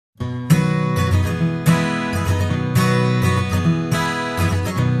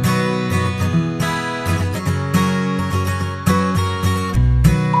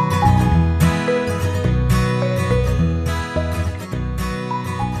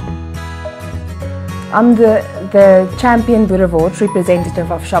I'm the champion Boerewors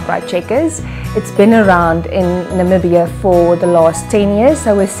representative of ShopRite Checkers. It's been around in Namibia for the last 10 years,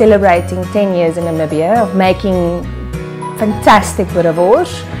 so we're celebrating 10 years in Namibia of making fantastic Boerewors.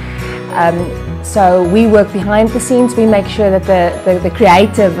 So we work behind the scenes. We make sure that the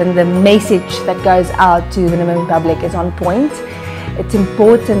creative and the message that goes out to the Namibian public is on point. It's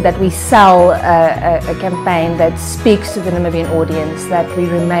important that we sell a campaign that speaks to the Namibian audience, that we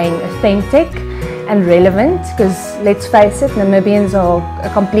remain authentic and relevant, because let's face it, Namibians are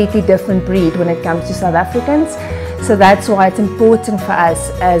a completely different breed when it comes to South Africans. So that's why it's important for us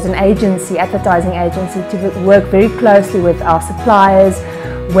as an agency, advertising agency, to work very closely with our suppliers,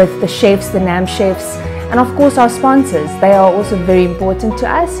 with the chefs, the NAM chefs, and of course our sponsors. They are also very important to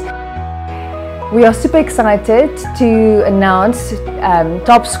us. We are super excited to announce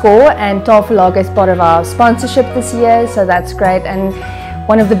Top Score and Tafellager as part of our sponsorship this year, so that's great. And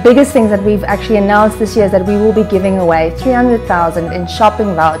one of the biggest things that we've actually announced this year is that we will be giving away 300,000 in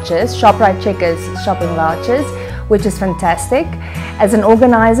shopping vouchers, ShopRite Checkers shopping vouchers, which is fantastic. As an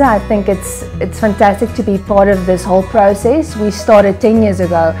organizer, I think it's fantastic to be part of this whole process. We started 10 years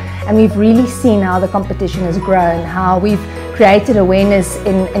ago, and we've really seen how the competition has grown, how we've created awareness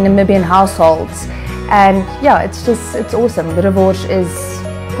in Namibian households. And yeah, it's awesome. Boerewors is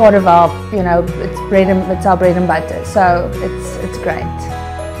part of our, it's our bread and butter, so it's great.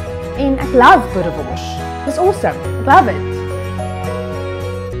 En ek love Boerewors. It's awesome. I love it.